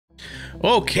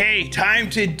Okay, time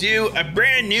to do a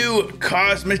brand new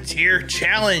Cosmoteer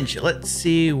challenge. Let's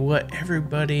see what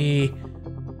everybody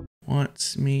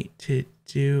wants me to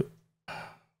do.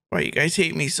 Why you guys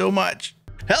hate me so much?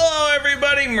 Hello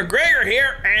everybody, MacGhriogair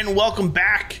here, and welcome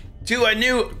back to a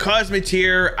new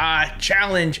Cosmoteer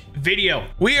challenge video.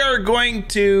 We are going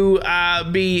to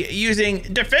be using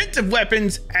defensive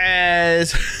weapons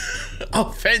as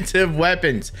offensive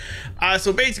weapons.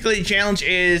 So basically the challenge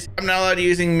is I'm not allowed to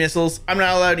using missiles. I'm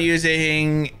not allowed to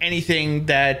using anything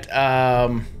that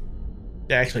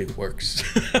actually works.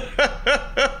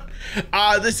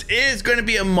 This is going to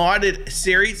be a modded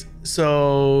series.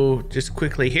 So just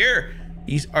quickly here,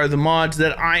 these are the mods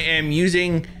that I am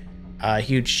using.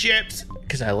 Huge ships,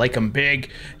 because I like them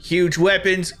big. Huge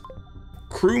weapons,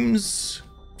 Crooms,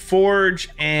 Forge,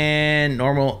 and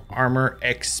normal armor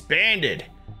expanded.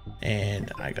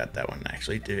 And I got that one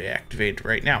actually deactivated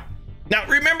right now. Now,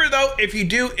 remember though, if you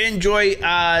do enjoy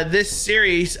this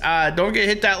series, don't forget to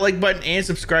hit that like button and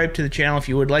subscribe to the channel if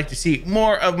you would like to see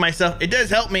more of myself. It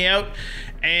does help me out,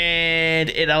 and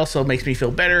it also makes me feel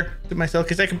better to myself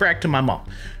because I can brag to my mom.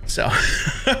 So,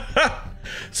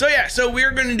 so yeah, so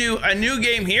we're going to do a new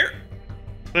game here,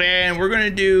 and we're going to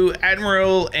do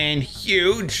Admiral and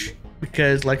Huge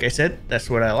because, like I said, that's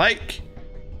what I like.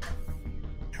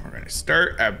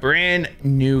 Start a brand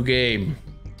new game.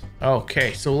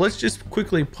 Okay, so let's just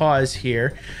quickly pause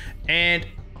here. And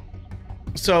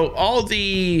so all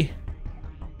the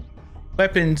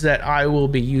weapons that I will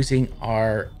be using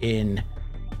are in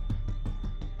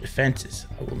defenses.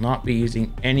 I will not be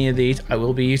using any of these. I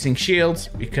will be using shields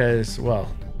because, well,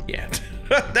 yeah,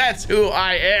 that's who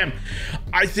I am.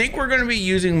 I think we're going to be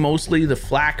using mostly the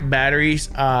flak batteries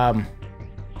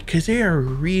because they are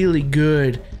really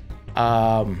good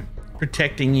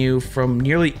protecting you from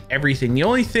nearly everything. The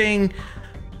only thing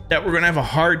that we're gonna have a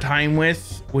hard time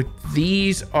with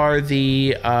these are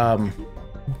the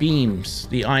beams,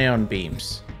 the ion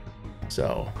beams.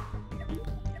 So,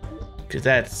 because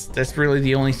that's really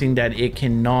the only thing that it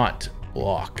cannot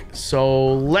block.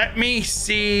 So let me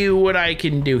see what I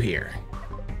can do here.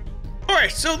 All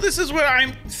right, so this is what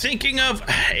I'm thinking of.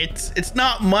 It's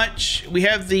not much. We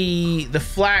have the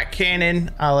flak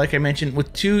cannon, like I mentioned,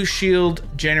 with 2 shield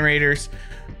generators.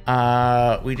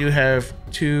 We do have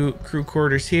 2 crew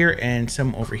quarters here and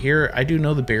some over here. I do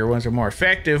know the bigger ones are more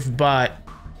effective, but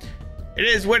it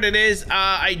is what it is.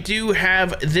 I do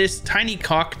have this tiny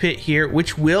cockpit here,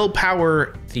 which will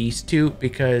power these 2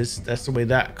 because that's the way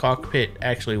that cockpit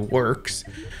actually works.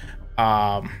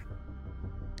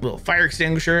 Little fire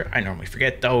extinguisher. I normally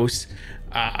forget those.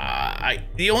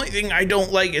 The only thing I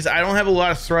don't like is I don't have a lot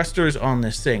of thrusters on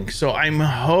this thing, so I'm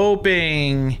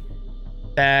hoping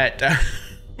that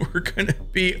we're gonna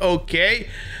be okay.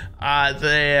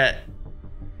 Yeah,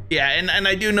 and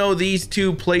I do know these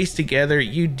 2 placed together,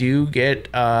 you do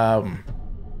get bonus.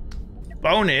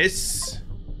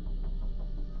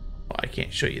 Well, I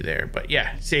can't show you there, but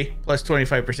yeah, see, plus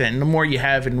 25%. And the more you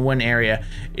have in one area,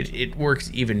 it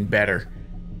works even better.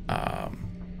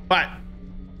 But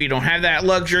we don't have that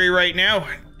luxury right now.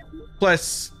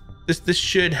 Plus, this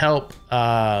should help,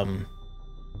 yeah,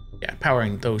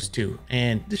 powering those 2,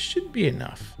 and this should be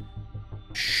enough.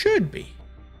 Should be.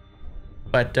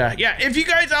 But yeah, if you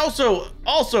guys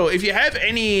also if you have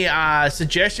any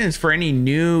suggestions for any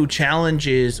new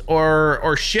challenges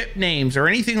or ship names or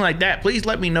anything like that, please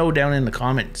let me know down in the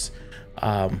comments,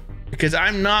 because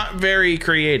I'm not very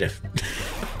creative.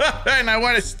 And I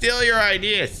want to steal your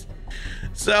ideas.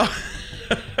 So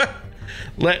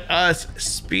let us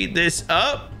speed this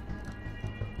up.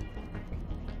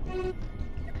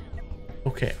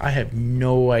 Okay, I have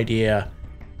no idea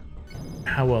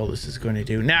how well this is going to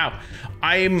do. Now,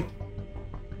 I'm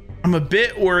a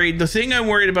bit worried. The thing I'm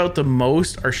worried about the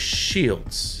most are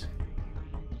shields.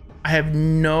 I have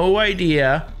no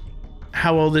idea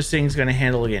how well this thing's going to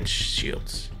handle against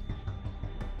shields.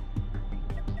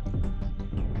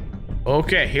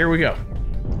 Okay, here we go.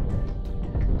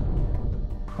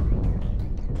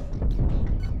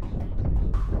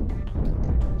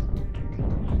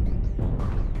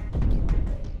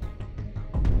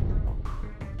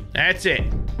 That's it.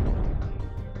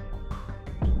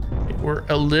 We're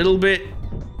a little bit,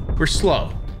 we're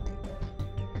slow.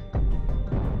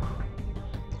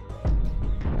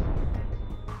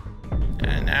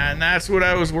 And that's what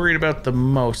I was worried about the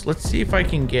most. Let's see if I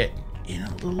can get in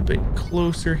a little bit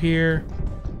closer here.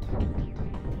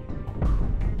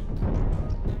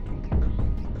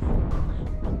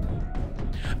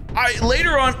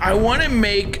 Later on, I want to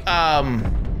make a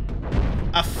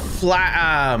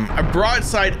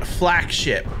broadside flak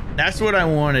ship. That's what I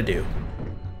want to do.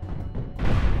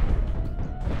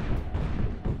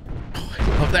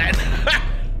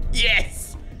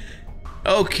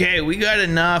 Okay, we got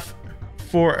enough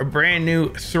for a brand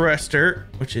new thruster,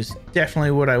 which is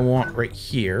definitely what I want right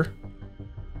here.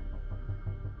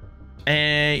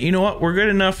 And you know what? We're good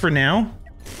enough for now.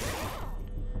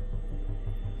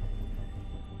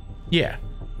 Yeah.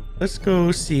 Let's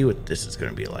go see what this is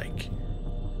going to be like.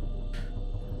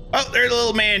 Oh, there's a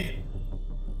little man.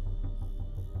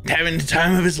 Having the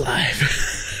time of his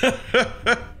life.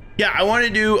 Yeah, I want to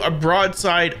do a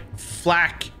broadside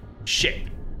flak ship.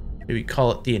 Maybe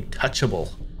call it the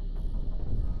Untouchable.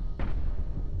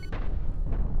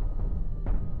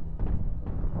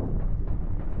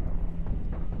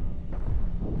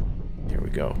 There we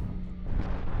go.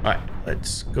 All right,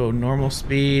 let's go normal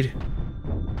speed.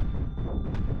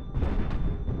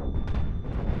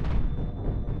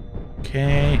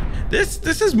 Okay,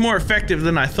 this is more effective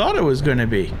than I thought it was going to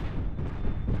be.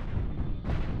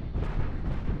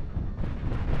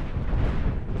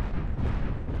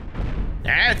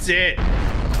 That's it.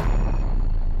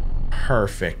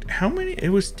 Perfect. How many? It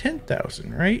was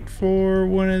 10,000, right? For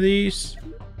one of these.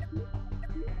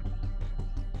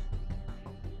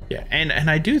 Yeah, and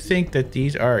I do think that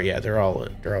these are, yeah, they're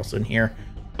also in here,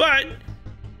 but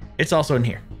it's also in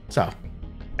here. So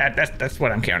that's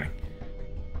what I'm counting.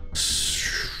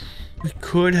 We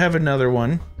could have another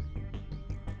one,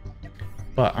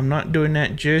 but I'm not doing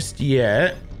that just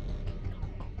yet.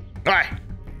 All right.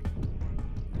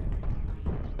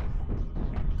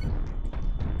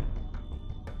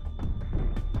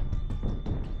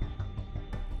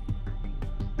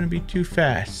 Gonna be too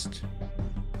fast.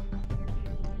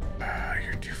 Oh,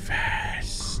 you're too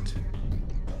fast.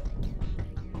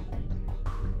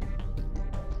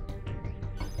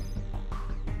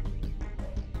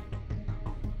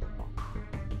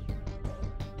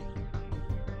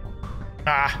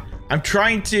 I'm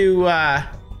trying to, I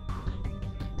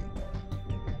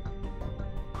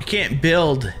can't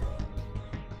build.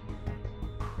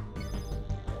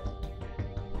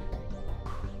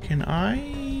 Can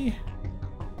I?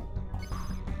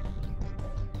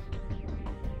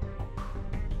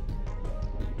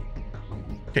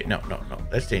 Okay, no,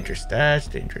 that's dangerous. That's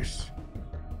dangerous.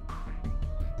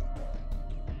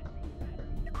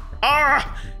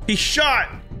 Ah, he shot.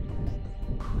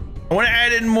 I want to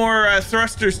add in more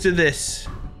thrusters to this.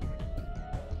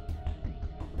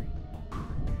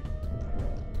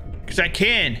 Because I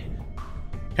can.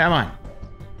 Come on.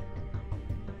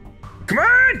 Come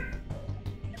on!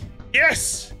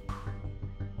 Yes!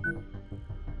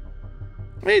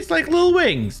 It's like little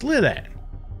wings. Look at that.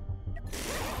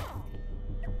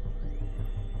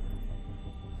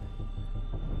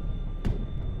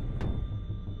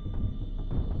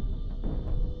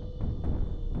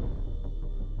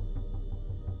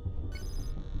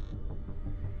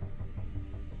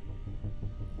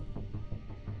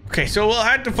 Okay, so we'll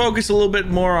have to focus a little bit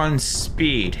more on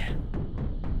speed.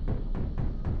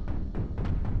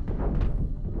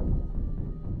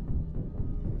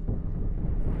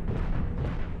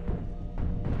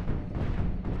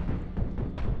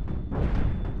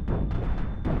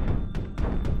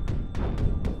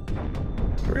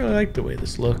 I really like the way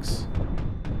this looks.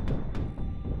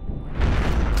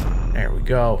 There we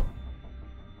go.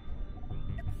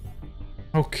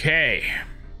 Okay.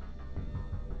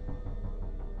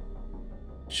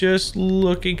 Just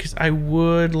looking, because I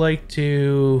would like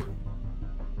to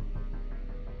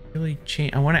really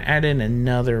change. I want to add in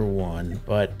another one,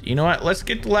 but you know what? Let's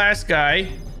get the last guy.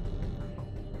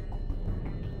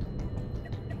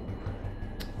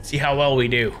 See how well we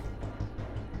do.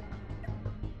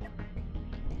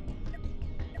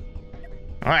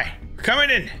 All right,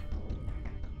 coming in.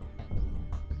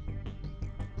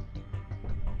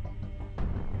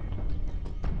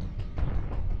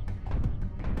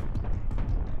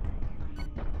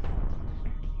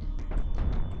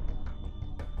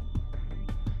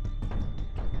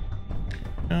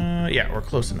 Yeah, we're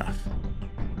close enough.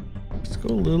 Let's go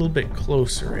a little bit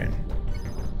closer in.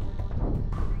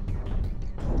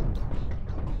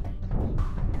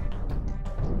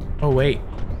 Oh wait,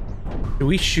 do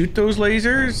we shoot those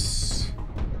lasers?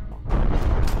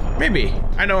 Maybe.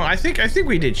 I think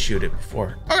we did shoot it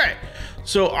before. Okay,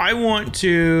 so I want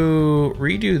to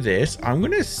redo this. I'm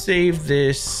gonna save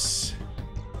this.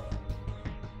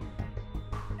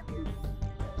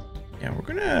 Yeah,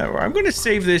 I'm gonna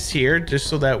save this here just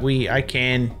so that I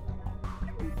can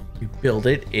build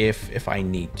it if I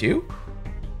need to.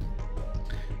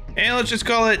 And let's just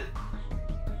call it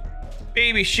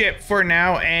Baby Ship for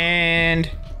now. And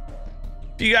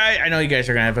you guys, I know you guys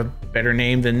are gonna have a better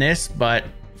name than this, but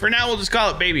for now we'll just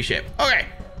call it Baby Ship. Okay,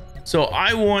 so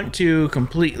I want to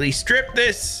completely strip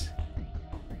this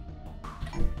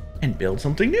and build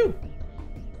something new.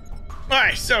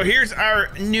 Alright, so here's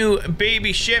our new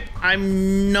baby ship.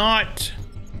 I'm not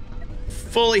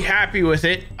fully happy with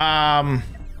it. But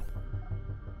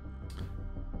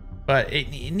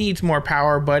it needs more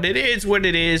power, but it is what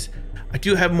it is. I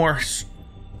do have more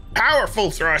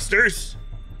powerful thrusters.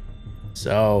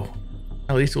 So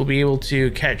at least we'll be able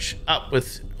to catch up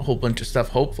with a whole bunch of stuff,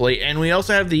 hopefully. And we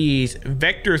also have these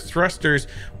vector thrusters,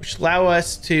 which allow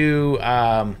us to,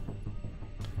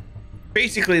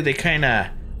 basically they kind of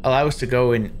allow us to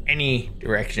go in any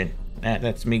direction.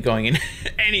 That's me going in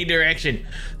any direction.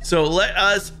 So let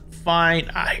us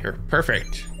find, here,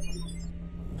 perfect.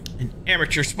 An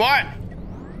amateur spot.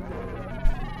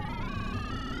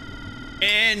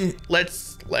 And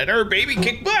let's let our baby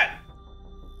kick butt.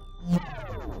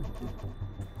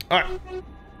 All right.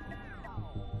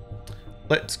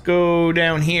 Let's go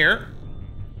down here.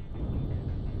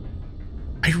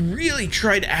 I really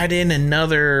tried to add in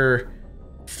another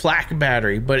flak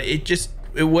battery, but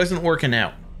it wasn't working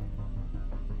out.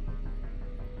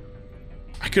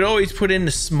 I could always put in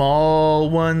the small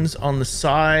ones on the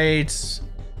sides,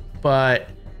 but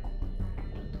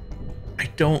I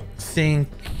don't think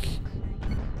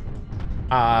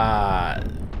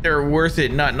they're worth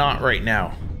it. Not right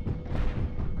now.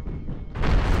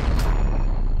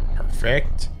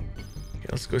 Perfect. Okay,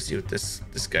 let's go see what this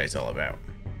guy's all about.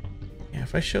 Yeah,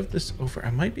 if I shove this over,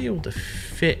 I might be able to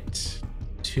fit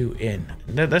 2 in.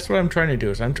 That's what I'm trying to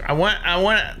do. Is I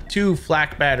want 2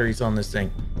 flak batteries on this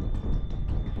thing.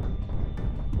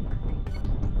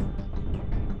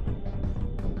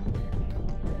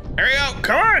 There we go.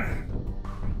 Come on.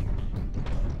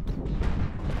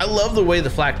 I love the way the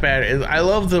flak battery is. I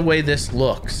love the way this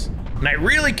looks. And I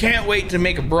really can't wait to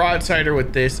make a broadsider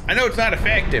with this. I know it's not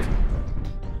effective,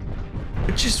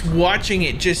 but just watching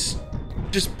it just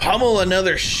pummel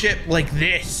another ship like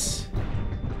this.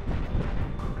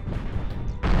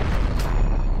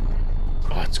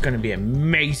 Oh, it's gonna be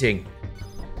amazing.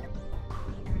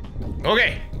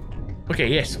 Okay. Okay,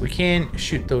 yes, we can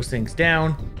shoot those things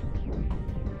down.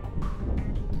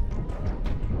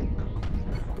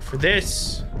 But for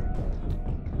this,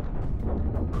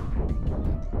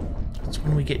 that's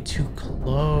when we get too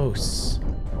close.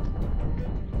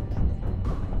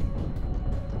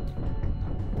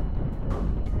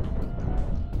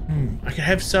 I could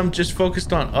have some just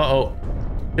focused on,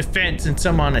 defense and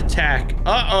some on attack.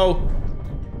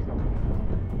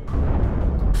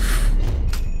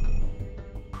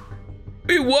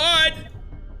 We won!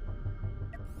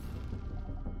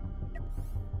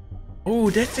 Oh,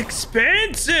 that's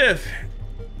expensive!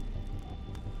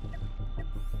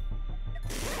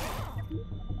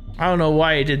 I don't know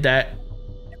why I did that.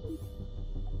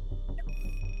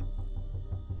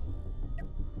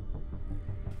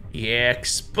 Yeah,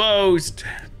 exposed.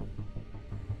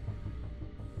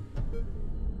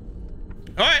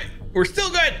 All right, we're still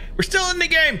good. We're still in the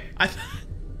game. I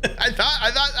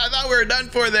thought we were done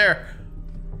for there.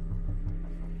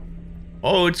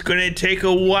 Oh, it's gonna take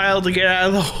a while to get out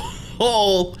of the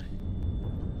hole,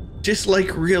 just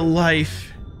like real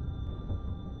life.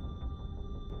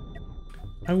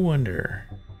 I wonder.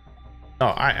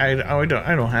 Oh, I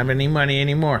don't have any money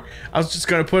anymore. I was just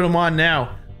gonna put them on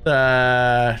now.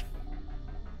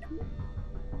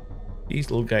 These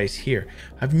little guys here.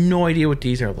 I have no idea what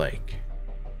these are like.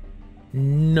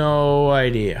 No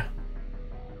idea.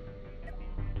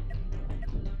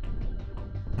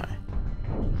 Right.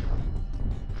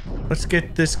 Let's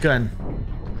get this gun.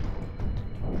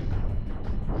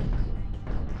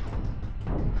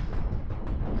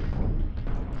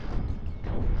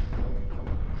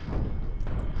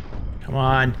 Come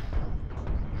on.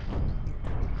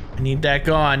 I need that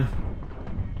gone.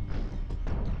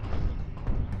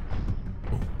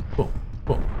 Boom,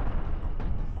 boom.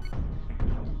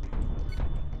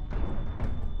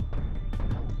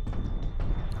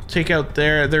 Take out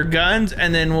their guns,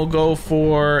 and then we'll go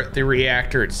for the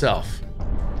reactor itself.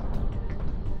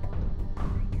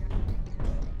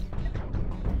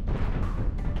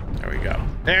 There we go.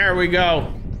 There we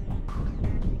go.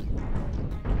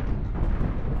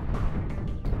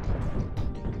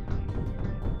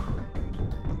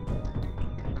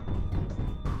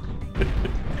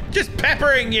 Just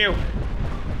peppering you.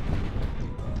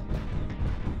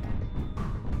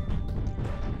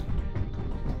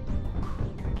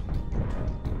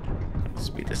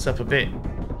 Speed this up a bit.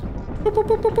 Boop, boop,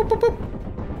 boop, boop, boop,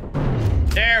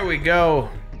 boop. There we go.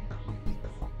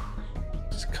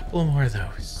 Just a couple more of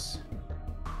those.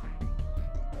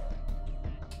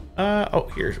 Oh,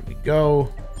 here we go.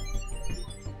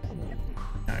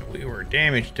 We were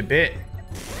damaged a bit.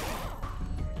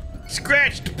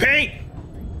 Scratched paint.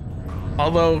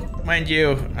 Although, mind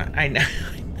you, I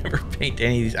Never paint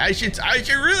any of these. I should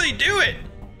really do it.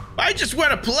 I just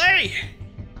want to play.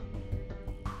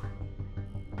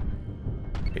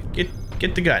 Okay,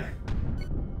 get the gun.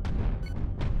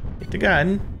 Get the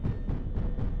gun.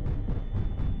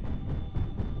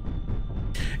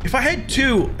 If I had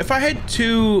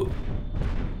two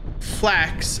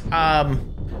flaks,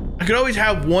 I could always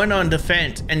have one on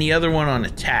defense and the other one on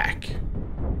attack.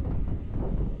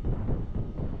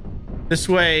 This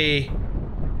way,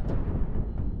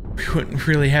 we wouldn't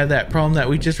really have that problem that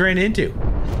we just ran into.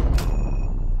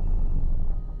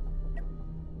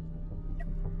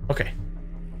 Okay,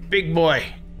 big boy.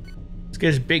 Let's get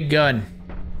his big gun.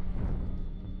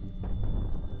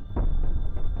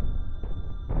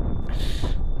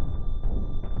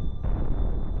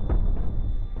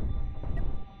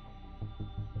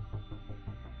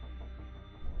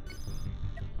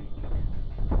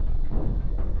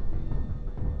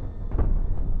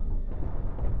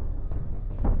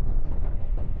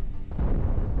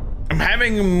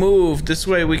 Having him move this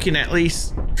way, we can at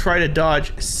least try to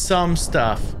dodge some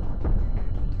stuff.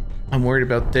 I'm worried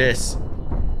about this.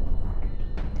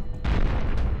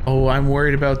 Oh, I'm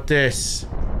worried about this.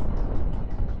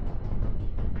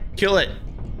 Kill it.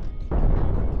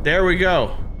 There we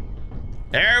go.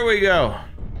 There we go.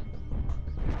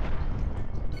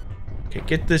 Okay,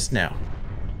 get this now.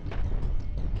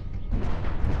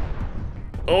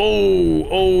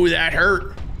 Oh, that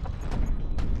hurt.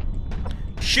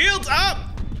 Shields up!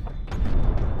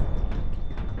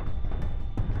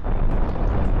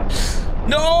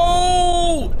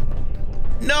 No!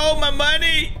 No, my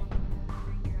money!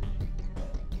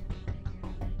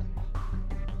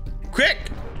 Quick!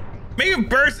 Make him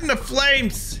burst into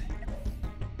flames!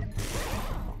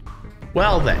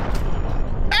 Well then.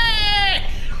 Hey!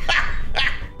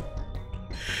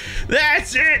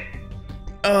 That's it!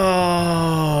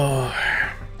 Oh.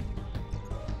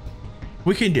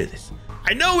 We can do this.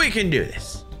 I know we can do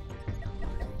this.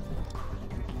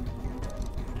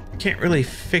 Can't really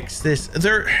fix this.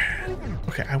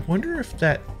 Okay, I wonder if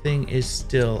that thing is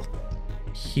still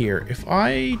here. If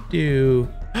I do...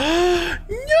 No,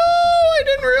 I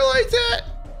didn't realize that.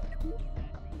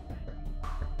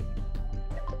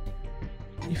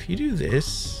 If you do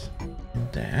this and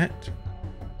that,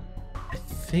 I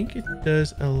think it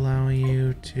does allow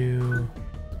you to...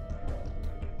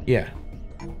 Yeah.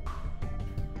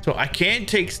 So I can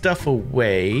take stuff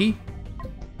away,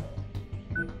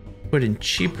 put in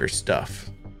cheaper stuff.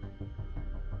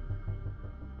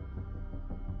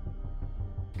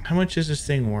 How much is this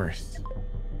thing worth?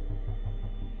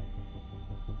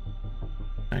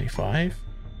 95?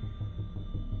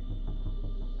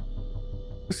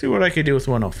 Let's see what I could do with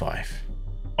 105.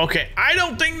 Okay, I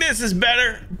don't think this is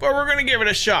better, but we're gonna give it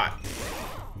a shot.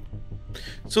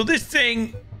 So this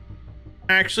thing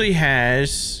actually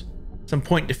has some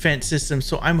point defense system,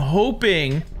 so I'm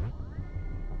hoping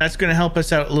that's going to help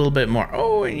us out a little bit more.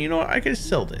 Oh, and you know what? I could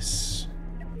sell this.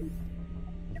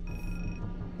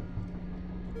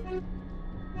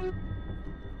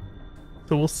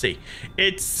 So we'll see.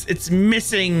 It's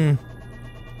missing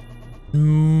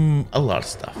a lot of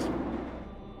stuff.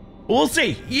 We'll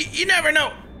see. You never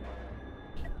know.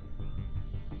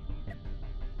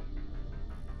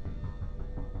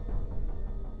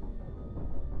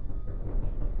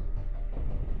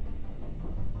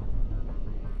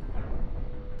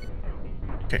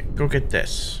 Okay, go get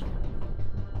this.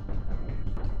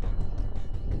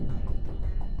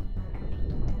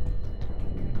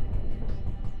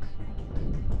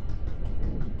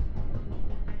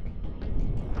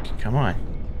 Okay, come on.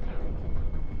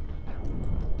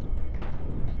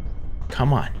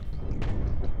 Come on.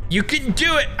 You can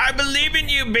do it! I believe in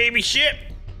you, baby ship!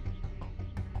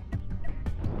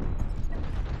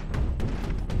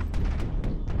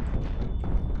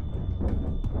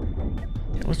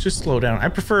 Let's just slow down. I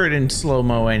prefer it in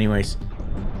slow-mo anyways.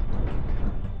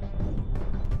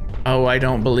 Oh, I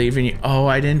don't believe in you. Oh,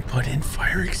 I didn't put in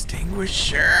fire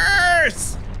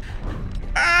extinguishers.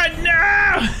 Oh,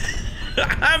 no.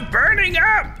 I'm burning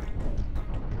up.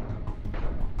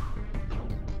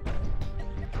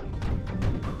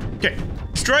 Okay,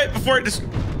 destroy it before it just...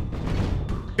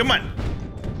 Come on.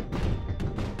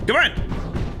 Come on.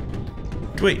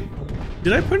 Wait,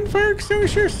 did I put in fire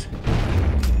extinguishers?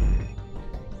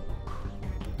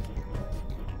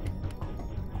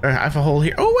 I have a hole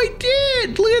here. Oh, I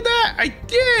did! Look at that! I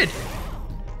did!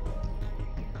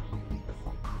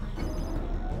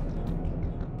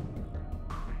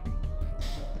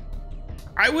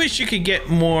 I wish you could get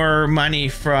more money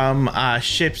from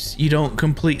ships you don't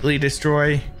completely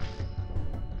destroy.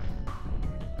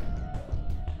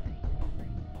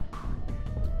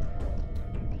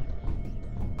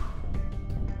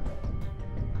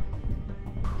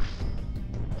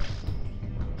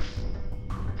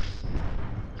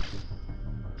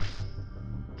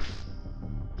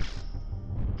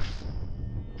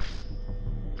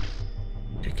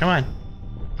 Come on.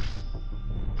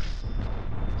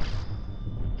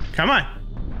 Come on.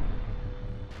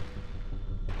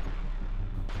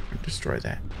 Destroy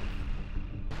that.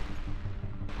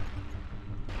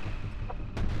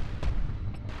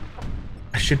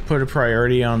 I should put a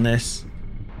priority on this.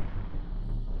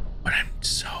 But I'm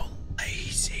so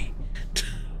lazy.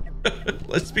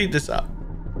 Let's speed this up.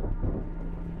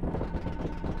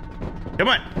 Come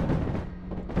on.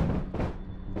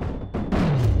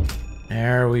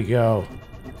 There we go.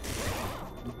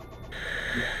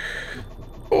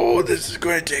 Oh, this is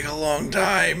going to take a long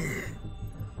time.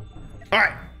 All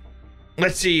right.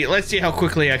 Let's see how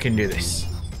quickly I can do this.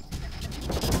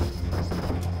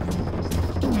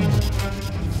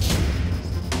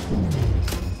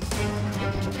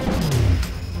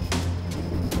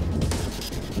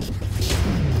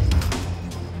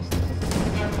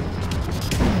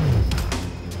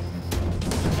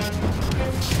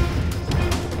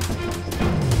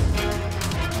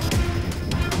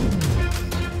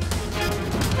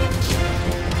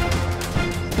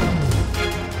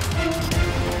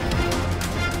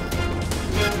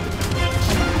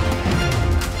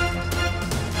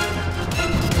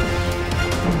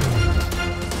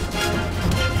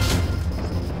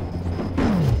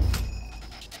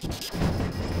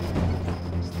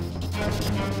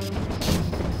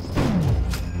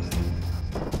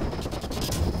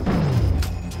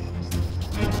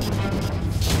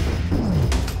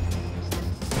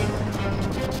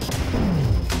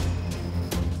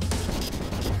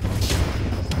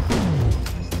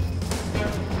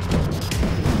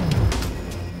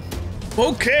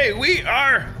 Okay, we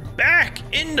are back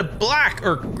in the black,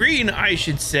 or green, I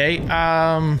should say.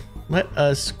 Let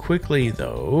us quickly,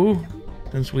 though,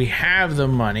 since we have the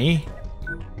money,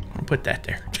 I'll put that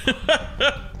there.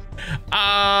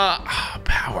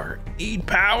 Power. Need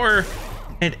power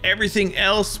and everything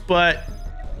else, but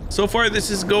so far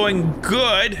this is going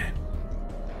good.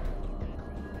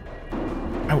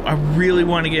 I really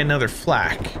want to get another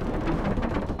flak.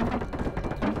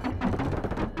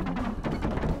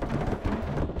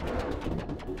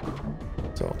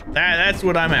 So that's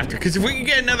what I'm after. Because if we can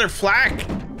get another flak,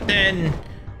 then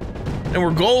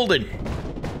we're golden.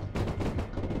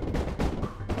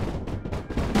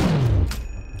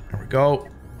 There we go.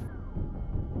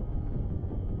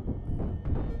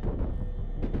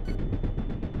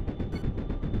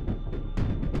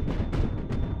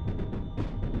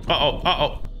 Uh-oh,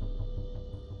 uh-oh.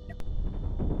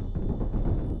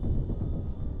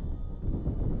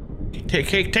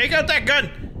 Take out that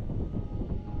gun.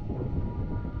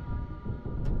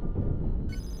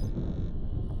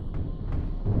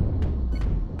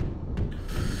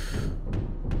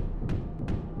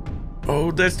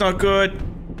 Oh, that's not good.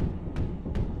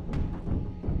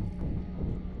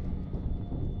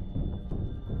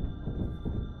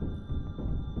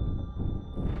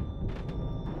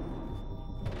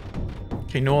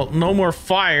 Okay, no more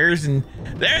fires, and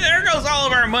there goes all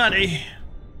of our money.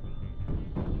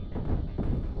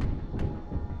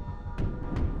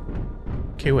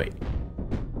 Okay, wait.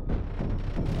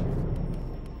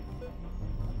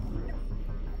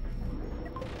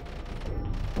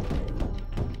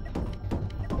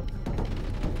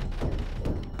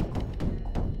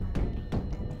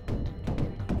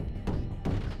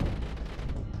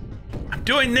 I'm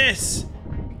doing this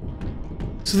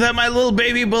so that my little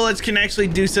baby bullets can actually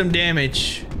do some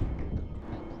damage.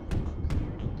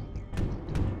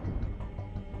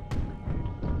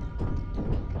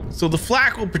 So the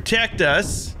flak will protect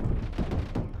us.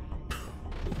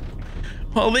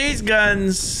 Well, these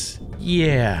guns,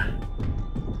 yeah.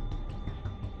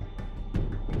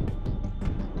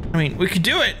 I mean, we could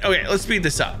do it. Okay, let's speed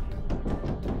this up.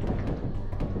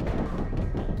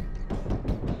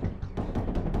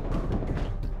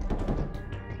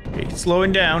 Okay,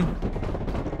 slowing down.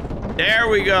 There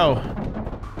we go.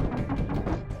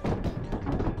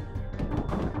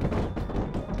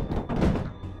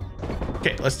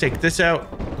 Okay, let's take this out.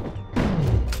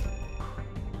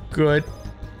 Good.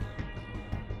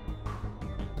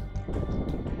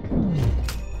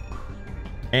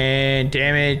 And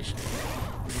damage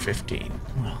 15.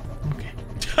 Well, okay.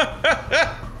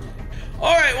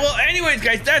 All right, well, anyways,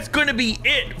 guys, that's going to be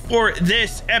it for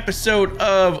this episode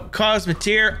of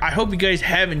Cosmoteer. I hope you guys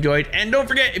have enjoyed. And don't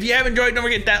forget, if you have enjoyed, don't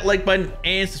forget that like button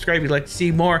and subscribe if you'd like to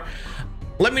see more.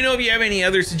 Let me know if you have any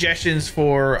other suggestions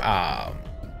for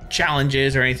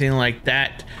challenges or anything like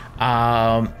that.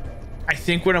 I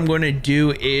think what I'm going to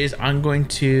do is I'm going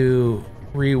to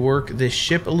rework this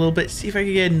ship a little bit, see if I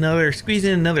can get squeeze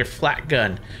in another flak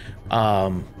gun.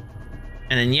 And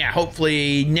then, yeah,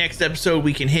 hopefully next episode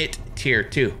we can hit tier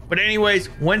 2. But anyways,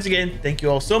 once again, thank you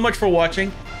all so much for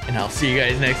watching. and I'll see you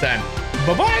guys next time.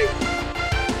 Bye-bye.